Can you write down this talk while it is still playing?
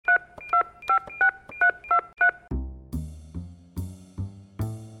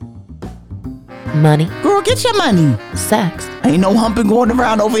Money. Girl, get your money. Sex. Ain't no humping going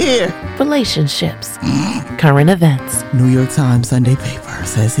around over here. Relationships. Current events. New York Times Sunday paper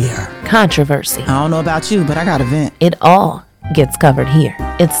says here. Controversy. I don't know about you, but I got a vent. It all gets covered here.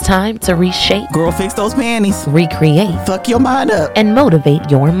 It's time to reshape, Girl, fix those panties. recreate, Fuck your mind up. and motivate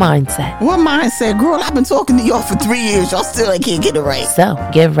your mindset. What mindset? Girl, I've been talking to y'all for 3 years. Y'all still can't get it right. So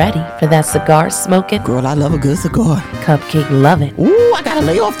get ready for that cigar smoking, Girl, I love a good cigar. cupcake loving, Ooh, I gotta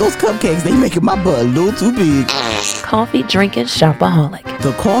lay off those cupcakes. They making my butt a little too big. coffee drinking shopaholic.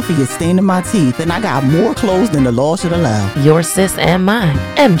 The coffee is staining my teeth, and I got more clothes than the law should allow. Your sis and mine,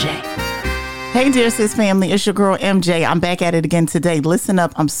 MJ. Hey, dear sis family, it's your girl MJ. I'm back at it again today. Listen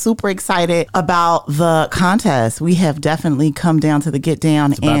up, I'm super excited about the contest. We have definitely come down to the get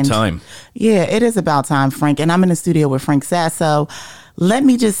down. It's about time. Yeah, it is about time, Frank. And I'm in the studio with Frank Sasso. Let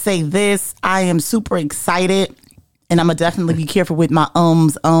me just say this. I am super excited, and I'm going to definitely be careful with my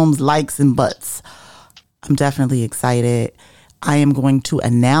likes, and buts. I'm definitely excited. I am going to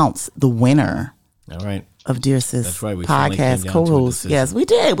announce the winner. All right. Of DearSis That's right. We finally came podcast down co-host. to a Yes, we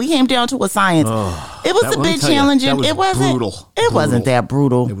did. We came down to a science. It was a bit challenging. It wasn't brutal. It wasn't that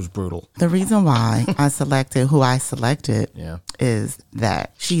brutal. It was brutal. The reason why I selected who I selected is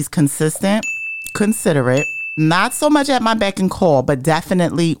that she's consistent, considerate, not so much at my beck and call, but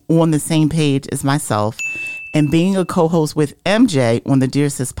definitely on the same page as myself. And being a co-host with MJ on the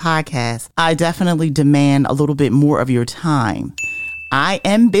DearSis podcast, I definitely demand a little bit more of your time. I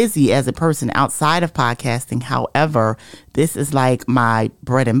am busy as a person outside of podcasting. However, this is like my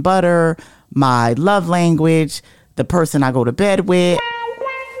bread and butter, my love language, the person I go to bed with.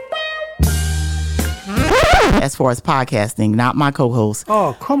 As far as podcasting, not my co-host.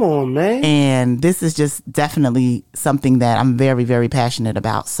 Oh, come on, man. And this is just definitely something that I'm very, very passionate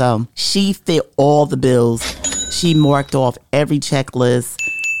about. So she fit all the bills. She marked off every checklist.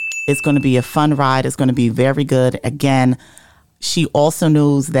 It's going to be a fun ride. It's going to be very good. Again, she also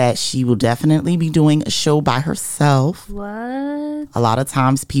knows that she will definitely be doing a show by herself. What? A lot of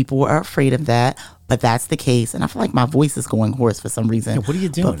times people are afraid of that, but that's the case. And I feel like my voice is going hoarse for some reason. Yeah, what are you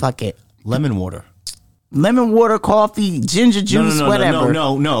doing? But fuck it. Lemon water. Lemon water, coffee, ginger juice, whatever.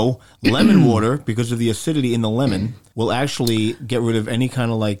 No. Lemon water, because of the acidity in the lemon, will actually get rid of any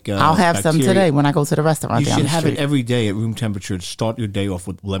kind of like I'll have some bacteria. today when I go to the restaurant You down should the have street. it every day at room temperature. Start your day off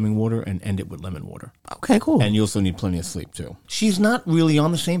with lemon water and end it with lemon water. Okay, cool. And you also need plenty of sleep, too. She's not really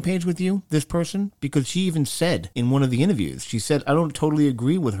on the same page with you, this person, because she even said in one of the interviews, she said, I don't totally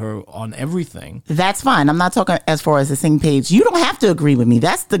agree with her on everything. That's fine. I'm not talking as far as the same page. You don't have to agree with me.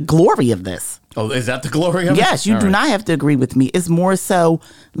 That's the glory of this. Oh, is that the glory of it? Yes, you All do right. not have to agree with me. It's more so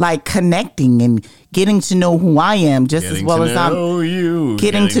like connecting and getting to know who I am just as well as I'm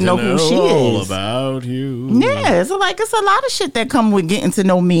getting to know who she all is. about you. Yeah, it's a lot of shit that come with getting to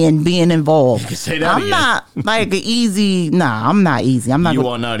know me and being involved. You can say that I'm again. not like an easy. Nah, I'm not easy. I'm not. You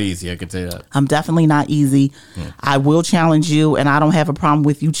are not easy, I can say that. I'm definitely not easy. I will challenge you, and I don't have a problem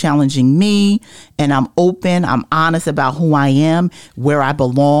with you challenging me. And I'm open. I'm honest about who I am, where I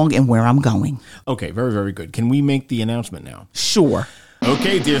belong, and where I'm going. Okay, very, very good. Can we make the announcement now? Sure.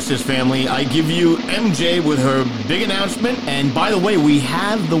 Okay, dear sis family, I give you MJ with her big announcement. And by the way, we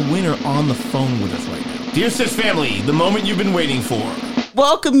have the winner on the phone with us right now. Dear sis family, the moment you've been waiting for.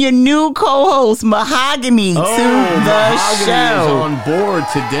 Welcome your new co-host, Mahogany, to the Mahogany show. is on board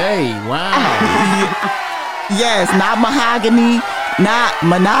today. Wow. Yes, not mahogany, not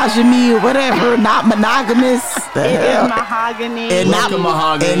monogamy or whatever, not monogamous. The It hell? is mahogany. And not, Welcome,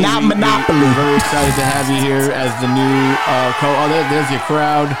 Mahogany. and not monopoly. We're very excited to have you here as the new there's your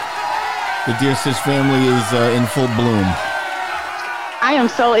crowd. The Dear Sis family is in full bloom. I am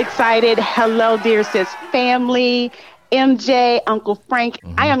so excited. Hello, dear sis family. MJ, Uncle Frank,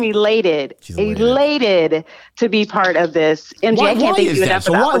 I am elated. She's elated. Elated to be part of this. MJ, I Why can't thank is you that? enough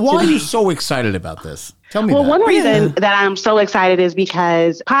So for the why are opportunity. you so excited about this? Tell me Well, that. one reason that I'm so excited is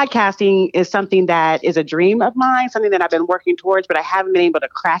because podcasting is something that is a dream of mine, something that I've been working towards, but I haven't been able to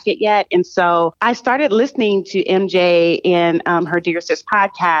crack it yet. And so I started listening to MJ in her Dear Sis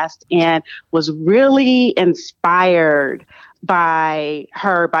podcast and was really inspired by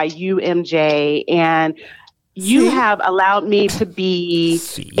her, by you, MJ. And you have allowed me to be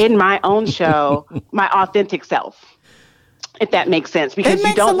in my own show, my authentic self, if that makes sense. Because It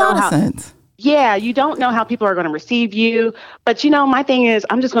makes you don't a lot know of sense. Yeah, you don't know how people are going to receive you. But, my thing is,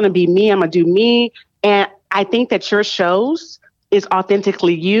 I'm just going to be me. I'm going to do me. And I think that your shows is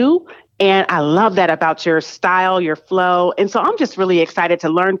authentically you. And I love that about your style, your flow. And so I'm just really excited to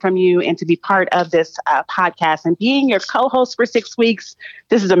learn from you and to be part of this podcast and being your co-host for 6 weeks.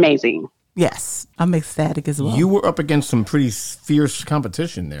 This is amazing. Yes, I'm ecstatic as well. You were up against some pretty fierce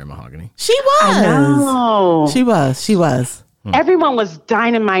competition there, Mahogany. She was. I know. She was. Everyone was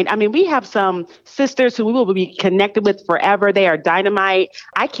dynamite. I mean, we have some sisters who we will be connected with forever. They are dynamite.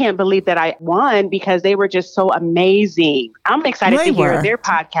 I can't believe that I won because they were just so amazing. I'm excited to hear their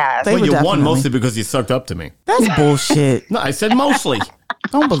podcast. Well, you won mostly because you sucked up to me. That's bullshit. No, I said mostly.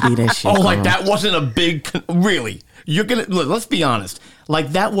 Don't believe that shit. Oh, like that wasn't a big... Really? You're gonna... Look, let's be honest.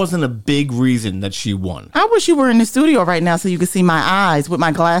 Like, that wasn't a big reason that she won. I wish you were in the studio right now so you could see my eyes with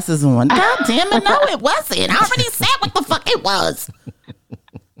my glasses on. God damn it, no, it wasn't. I already said what the fuck it was.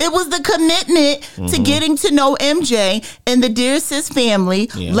 It was the commitment to getting to know MJ and the DearSis family,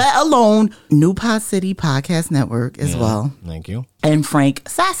 let alone New Pod City Podcast Network as well. Thank you. And Frank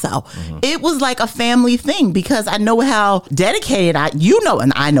Sasso. It was like a family thing because I know how dedicated you know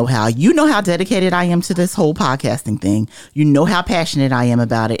how dedicated I am to this whole podcasting thing. You know how passionate I am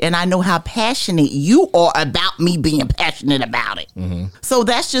about it. And I know how passionate you are about me being passionate about it. So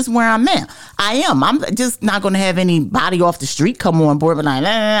that's just where I'm at. I'm just not going to have anybody off the street come on board and like,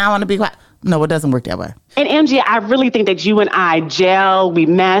 I want to be quiet. No, it doesn't work that way. And MJ, I really think that you and I gel, we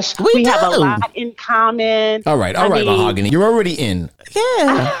mesh. We have a lot in common. All right, Mahogany. You're already in.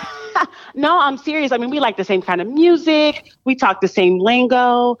 Yeah. No, I'm serious. I mean, we like the same kind of music. We talk the same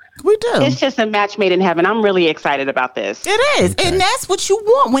lingo. We do. It's just a match made in heaven. I'm really excited about this. It is. Okay. And that's what you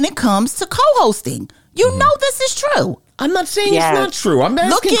want when it comes to co-hosting. You know this is true. I'm not saying it's not true. I'm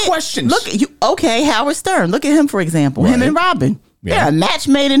asking questions. Look at you. Okay, Howard Stern. Look at him, for example. Right. Him and Robin. Yeah, a match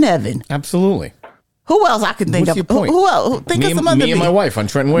made in heaven. Absolutely. Who else I can think What's of? Your point? Who else? Think of some other Me and my wife on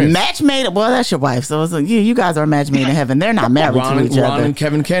Trenton Williams. Match made. Well, that's your wife. So it's like, you guys are a match made in heaven. They're not married to each other. Ron and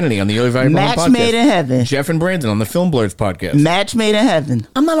Kevin Kennedy on the Early Value Podcast. Match made in heaven. Jeff and Brandon on the Film Blurs podcast. Match made in heaven.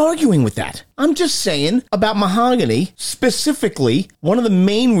 I'm not arguing with that. I'm just saying about Mahogany, specifically, one of the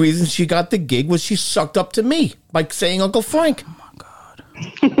main reasons she got the gig was she sucked up to me by saying Uncle Frank. Oh, my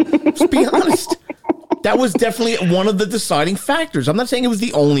God. Let's be honest. That was definitely one of the deciding factors. I'm not saying it was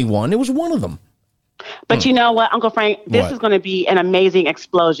the only one. It was one of them. But you know what, Uncle Frank, this is going to be an amazing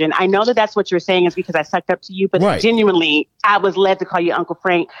explosion. I know that that's what you're saying is because I sucked up to you, but genuinely, I was led to call you Uncle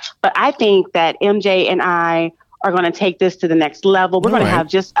Frank. But I think that MJ and I are going to take this to the next level. We're going to have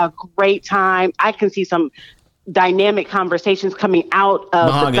just a great time. I can see some dynamic conversations coming out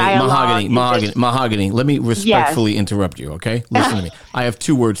of the dialogue. Mahogany. Let me respectfully interrupt you, okay? Listen to me. I have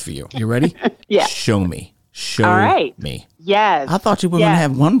 2 words for you. You ready? Yeah. Show me. Show me. Yes. I thought you were going to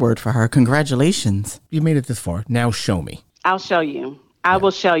have 1 word for her. Congratulations. You made it this far. Now show me. I'll show you. I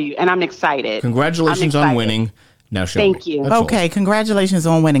will show you. And I'm excited. Congratulations on winning. Now show me. Thank you. Okay. Congratulations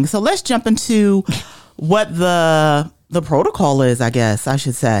on winning. So let's jump into what the protocol is, I guess I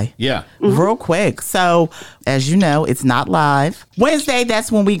should say. Yeah. Real quick. So as you know, it's not live. Wednesday, that's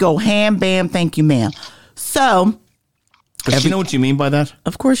when we go ham, bam, thank you, ma'am. So. Does she know what you mean by that?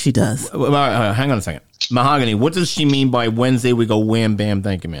 Of course she does. Hang on a second. Mahogany, what does she mean by Wednesday we go wham, bam,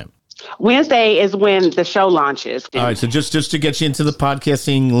 thank you, ma'am? Wednesday is when the show launches. All right, so just to get you into the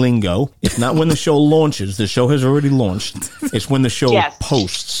podcasting lingo, it's not when the show launches. The show has already launched. It's when the show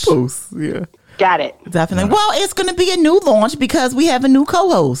posts. Yeah. Got it. Definitely. Right. Well, it's going to be a new launch because we have a new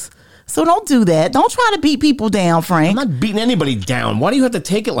co-host. So don't do that. Don't try to beat people down, Frank. I'm not beating anybody down. Why do you have to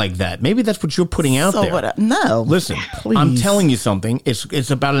take it like that? Maybe that's what you're putting out there. No. Listen, please. I'm telling you something.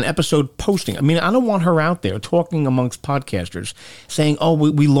 It's about an episode posting. I mean, I don't want her out there talking amongst podcasters saying, oh,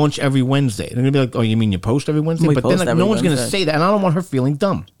 we launch every Wednesday. They're going to be like, oh, you mean you post every Wednesday? But then no one's going to say that, and I don't want her feeling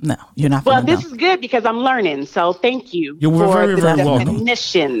dumb. No, you're not feeling dumb. Well, this is good because I'm learning, so thank you for very, very welcome.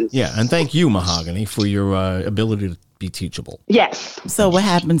 Definitions. Yeah, and thank you, Mahogany, for your ability to be teachable. Yes. So what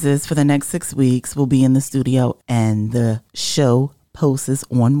happens is for the next 6 weeks, we'll be in the studio and the show posts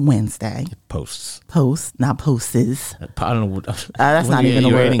on Wednesday. Posts, not posts. I don't know. That's not even a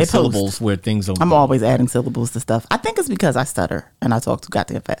word. Adding syllables where things don't. I'm always adding syllables to stuff. I think it's because I stutter and I talk too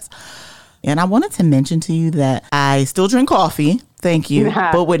goddamn fast. And I wanted to mention to you that I still drink coffee. Thank you.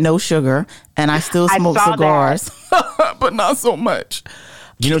 But with no sugar. And I still smoke cigars. But not so much.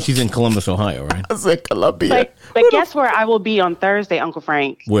 You know she's in Columbus, Ohio, right? I said Columbia. But guess where I will be on Thursday, Uncle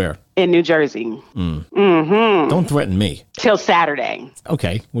Frank? Where? In New Jersey. Don't threaten me. Till Saturday.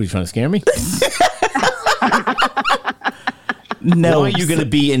 Okay. What, are you trying to scare me? No. Why are you going to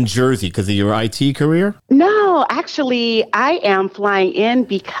be in Jersey? Because of your IT career? No, No, actually, I am flying in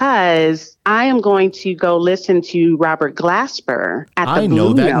because I am going to go listen to Robert Glasper at the Blue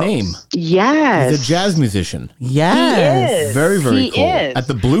know that Note. name. Yes. He's a jazz musician. Yes. He is. Very, very he cool. Is. At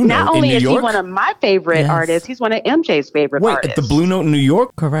the Blue Note Not only in New is York? he one of my favorite artists, he's one of MJ's favorite artists. Wait, at the Blue Note in New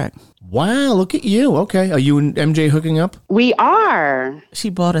York? Correct. Wow, look at you. Okay. Are you and MJ hooking up? We are. She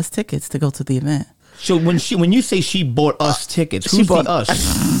bought us tickets to go to the event. So when you say she bought us tickets, who's the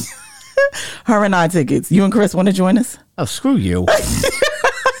us? Her and I tickets. You and Chris want to join us? Oh, screw you.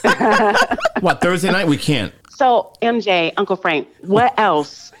 What, Thursday night? We can't. So, MJ, Uncle Frank, what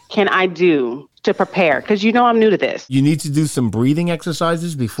else can I do to prepare? Because you know I'm new to this. You need to do some breathing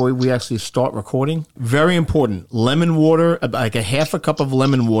exercises before we actually start recording. Very important. Lemon water, like a half a cup of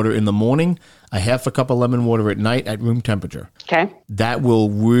lemon water in the morning, a half a cup of lemon water at night at room temperature. Okay. That will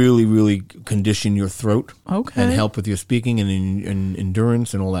really, really condition your throat. Okay. And help with your speaking and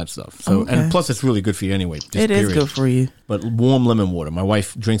endurance and all that stuff. So, and plus it's really good for you anyway. It is good for you. But warm lemon water. My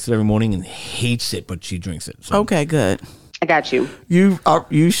wife drinks it every morning and hates it, but she drinks it. So. Okay, good. I got you. Are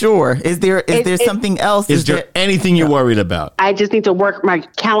you sure? Is there something else? Is there anything you're worried about? I just need to work my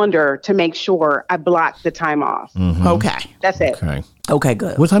calendar to make sure I block the time off. Mm-hmm. Okay. That's it. Okay,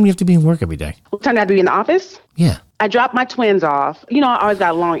 good. What time do you have to be in work every day? What time do I have to be in the office? Yeah. I drop my twins off. You know, I always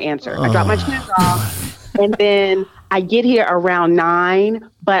got a long answer. I drop my twins off, and then I get here around 9,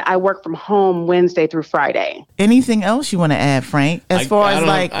 but I work from home Wednesday through Friday. Anything else you want to add, Frank? As far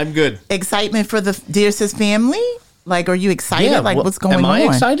as I'm good. Excitement for the DearSis family? Like, are you excited? Yeah, what's going on? Am I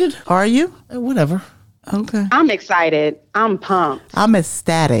excited? Are you? Whatever. Okay. I'm excited. I'm pumped. I'm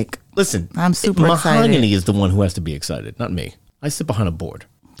ecstatic. Listen, I'm super excited. Mahogany is the one who has to be excited, not me. I sit behind a board.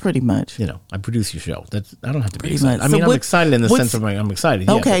 Pretty much. You know, I produce your show. I don't have to be Pretty excited. much. I mean, So I'm excited in the sense of I'm excited.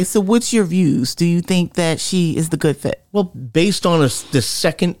 Yeah, Okay, so what's your views? Do you think that she is the good fit? Well, based on the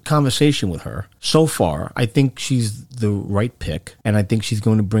second conversation with her so far, I think she's the right pick, and I think she's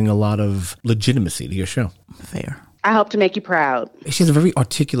going to bring a lot of legitimacy to your show. Fair. I hope to make you proud. She has a very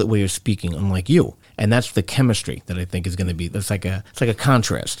articulate way of speaking, unlike you, and that's the chemistry that I think is going to be. It's like a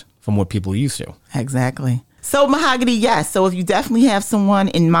contrast from what people are used to. Exactly. So, Mahogany, yes. So, if you definitely have someone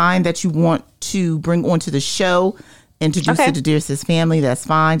in mind that you want to bring onto the show, introduce to the DearSis family, that's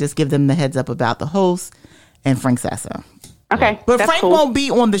fine. Just give them the heads up about the host and Frank Sessa. Okay. But that's Frank cool. won't be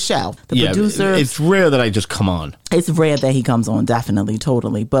on the show. The producer. It's rare that I just come on. It's rare that he comes on, definitely,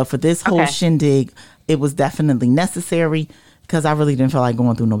 totally. But for this whole shindig, it was definitely necessary because I really didn't feel like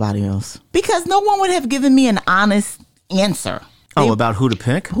going through nobody else. Because no one would have given me an honest answer. About who to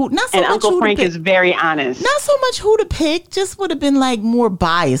pick? Not so and much Uncle who Frank to pick. is very honest. Not so much who to pick, just would have been like more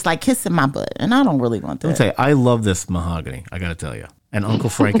biased, like kissing my butt. And I don't really want that. I'll tell you, I love this Mahogany. I got to tell you. And Uncle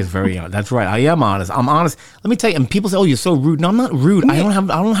Frank is very honest. That's right. I am honest. I'm honest. Let me tell you. And people say, "Oh, you're so rude." No, I'm not rude. I don't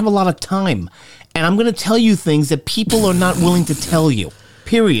have a lot of time, and I'm going to tell you things that people are not willing to tell you.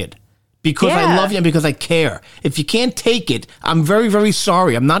 Period. Because I love you and because I care. If you can't take it, I'm very, very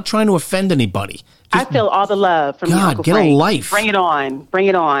sorry. I'm not trying to offend anybody. I feel all the love from you, Uncle get Frank. a life. Bring it on. Bring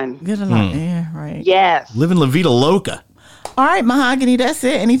it on. Get a lot. Yeah, right. Yes. Living La Vida Loca. All right, Mahogany, that's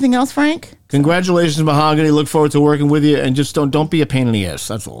it. Anything else, Frank? Congratulations, Mahogany. Look forward to working with you, and just don't be a pain in the ass.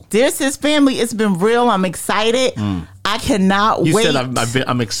 That's all. DearSis family, it's been real. I'm excited. I cannot You wait. said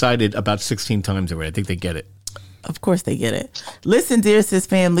I'm excited about 16 times already. I think they get it. Of course they get it. Listen, DearSis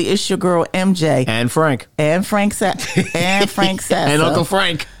family, it's your girl MJ And Frank. and Frank Sessa. And Uncle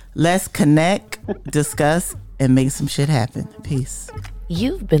Frank. Let's connect, discuss, and make some shit happen. Peace.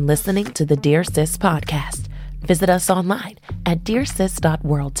 You've been listening to the Dear Sis podcast. Visit us online at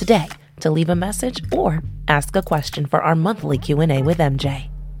dearsis.world today to leave a message or ask a question for our monthly Q&A with MJ.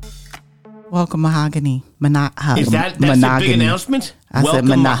 Welcome, Mahogany. Is that's a big announcement? I Welcome,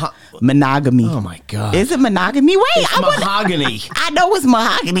 said monogamy. Oh my God! Is it monogamy? Wait, It's Mahogany. I know it's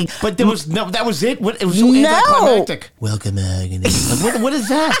mahogany, But there was no. That was it. It was so anticlimactic. Welcome, Mahogany. Like, what is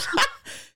that?